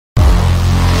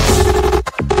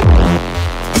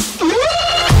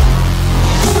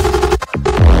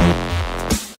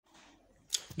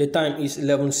The time is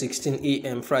 11:16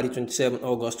 a.m. Friday 27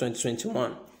 August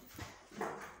 2021.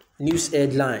 News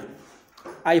headline: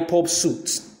 Ipob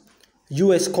suit.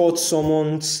 U.S. court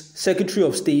summons Secretary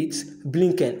of State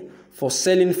Blinken for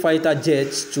selling fighter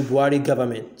jets to Buhari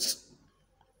government.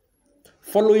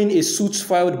 Following a suit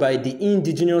filed by the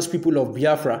indigenous people of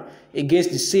Biafra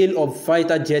against the sale of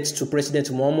fighter jets to President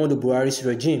Muhammadu Buhari's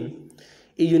regime,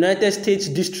 a United States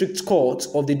District Court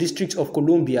of the District of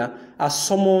Columbia has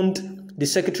summoned the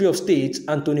Secretary of State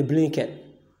Anthony Blinken.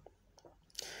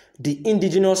 The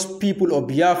indigenous people of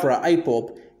Biafra,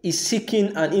 Ipob, is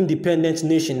seeking an independent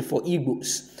nation for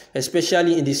Igbos,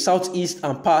 especially in the southeast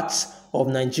and parts of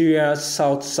Nigeria's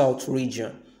south-south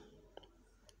region.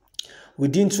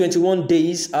 Within 21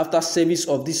 days after service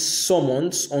of this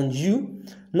summons on you,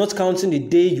 not counting the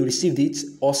day you received it,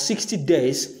 or 60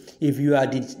 days if you are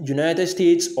the United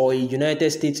States or a United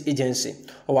States agency,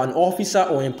 or an officer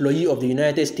or employee of the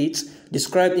United States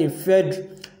described in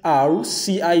Federal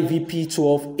CIVP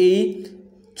 12A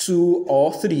 2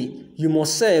 or 3, you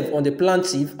must serve on the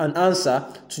plaintiff and answer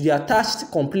to the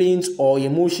attached complaint or a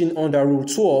motion under Rule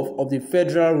 12 of the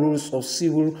Federal Rules of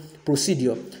Civil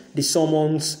Procedure, the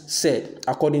summons said,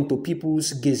 according to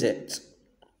People's Gazette.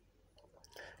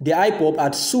 The Ipob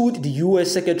had sued the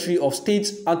U.S. Secretary of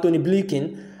State Anthony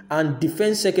Blinken and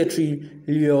Defense Secretary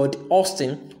Lloyd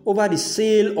Austin over the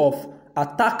sale of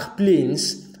attack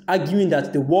planes, arguing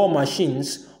that the war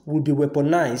machines would be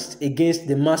weaponized against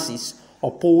the masses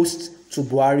opposed to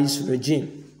Buhari's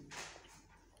regime.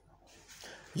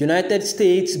 United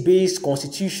States-based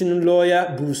constitutional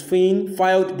lawyer Bruce Fein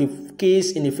filed the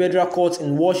case in a federal court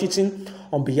in Washington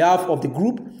on behalf of the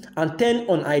group and 10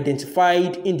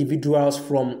 unidentified individuals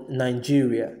from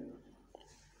Nigeria.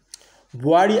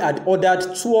 Buhari had ordered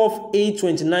 12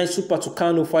 A-29 Super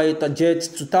Tucano fighter jets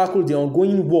to tackle the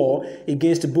ongoing war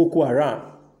against Boko Haram.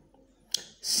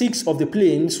 6 of the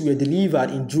planes were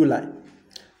delivered in July.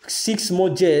 6 more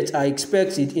jets are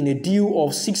expected in a deal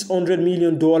of $600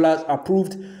 million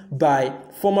approved by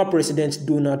former President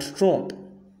Donald Trump.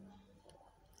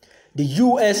 The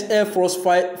U.S. Air Force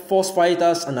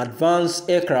Fighters and Advanced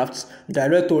Aircraft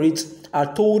Directorate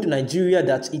had told Nigeria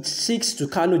that its 6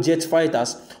 Tucano jet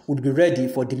fighters would be ready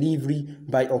for delivery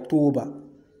by October.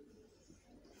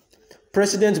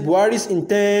 President Buhari's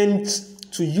intent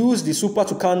to use the Super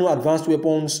Tucano advanced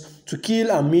weapons to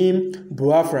kill and maim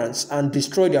Biafrans and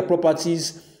destroy their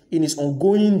properties in its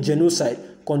ongoing genocide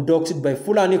conducted by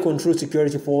Fulani-controlled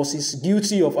security forces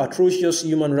guilty of atrocious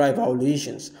human rights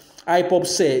violations, Ipob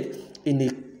said in a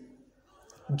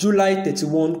July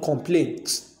 31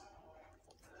 complaint.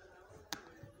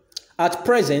 At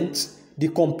present, the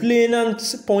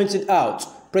complainant pointed out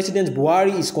President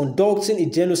Buhari is conducting a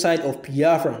genocide of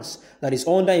Biafrans that is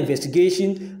under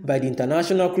investigation by the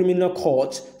International Criminal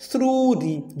Court through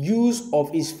the use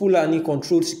of its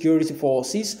Fulani-controlled security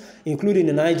forces, including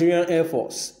the Nigerian Air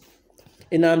Force.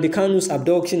 Nnamdi Kanu's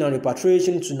abduction and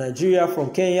repatriation to Nigeria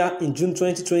from Kenya in June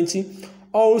 2020,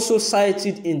 also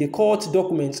cited in the court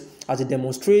documents as a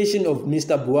demonstration of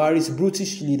Mr. Buhari's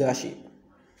brutish leadership.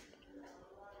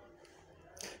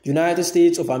 United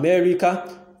States of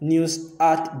America news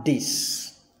at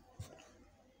this.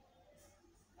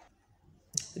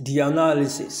 The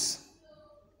analysis.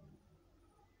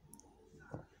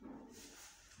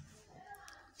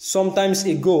 Sometimes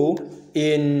ago,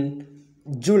 in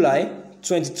July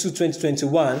 22,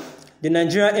 2021, the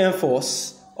Nigerian Air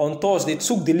Force on Thursday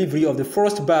took delivery of the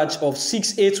first batch of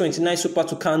 6 A-29 Super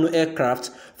Tucano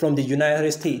aircraft from the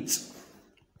United States.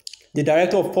 The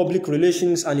Director of Public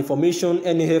Relations and Information,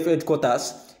 NAF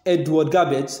Headquarters, Edward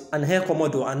Gabet, and Air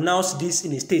Commodore announced this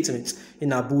in a statement in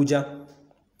Abuja.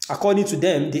 According to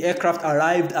them, the aircraft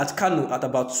arrived at Kano at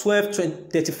about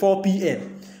 12:34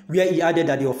 p.m., where he added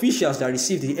that the officials that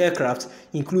received the aircraft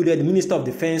included Minister of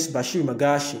Defense Bashir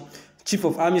Magashi, Chief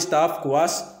of Army Staff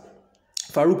Kwas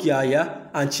Faruk Yahya,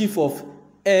 and Chief of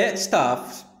Air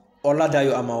Staff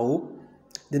Oladayo Amao.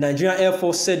 The Nigerian Air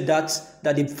Force said that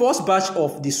the first batch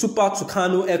of the Super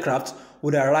Tucano aircraft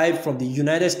would arrive from the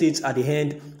United States at the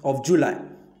end of July.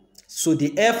 So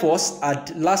the Air Force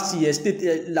had last year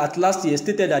stated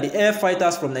that the air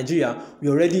fighters from Nigeria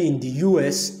were already in the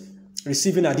US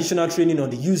receiving additional training on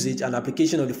the usage and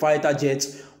application of the fighter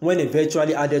jets when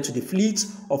eventually added to the fleet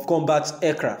of combat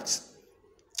aircraft.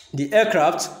 The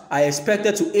aircraft are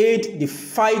expected to aid the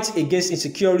fight against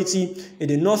insecurity in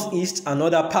the northeast and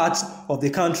other parts of the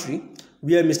country,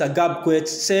 where Mr. Gabquet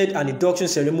said an induction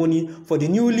ceremony for the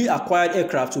newly acquired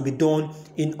aircraft will be done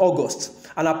in August.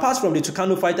 And apart from the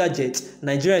Tucano fighter jets,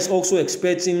 Nigeria is also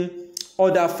expecting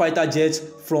other fighter jets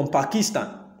from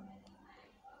Pakistan.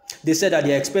 They said that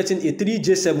they are expecting a 3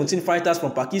 J-17 fighters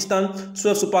from Pakistan,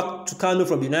 12 Super Tucano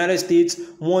from the United States,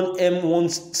 1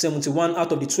 M171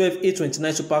 out of the 12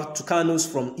 A-29 Super Tucanos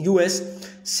from US.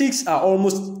 6 are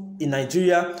almost in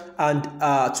Nigeria, and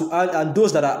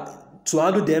those that are to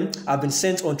handle them have been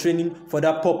sent on training for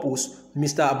that purpose,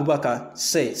 Mr. Abubakar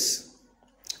says.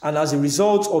 And as a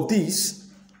result of this,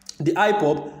 the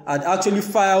Ipob had actually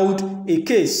filed a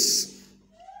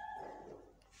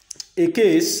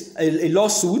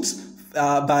lawsuit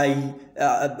by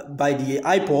the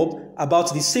Ipob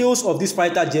about the sales of this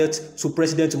fighter jet to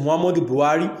President Muhammadu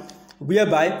Buhari,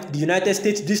 whereby the United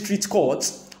States District Court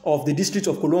of the District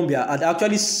of Columbia had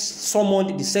actually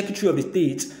summoned the Secretary of the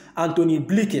State, Anthony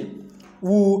Blinken,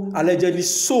 who allegedly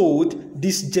sold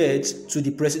this jet to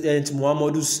the President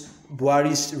Muhammadu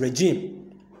Buhari's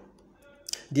regime.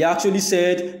 They actually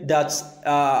said that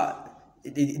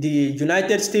the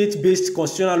United States-based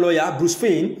constitutional lawyer Bruce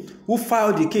Fein, who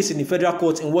filed the case in the federal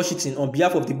court in Washington on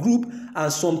behalf of the group,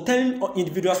 and some 10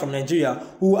 individuals from Nigeria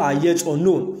who are yet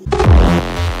unknown.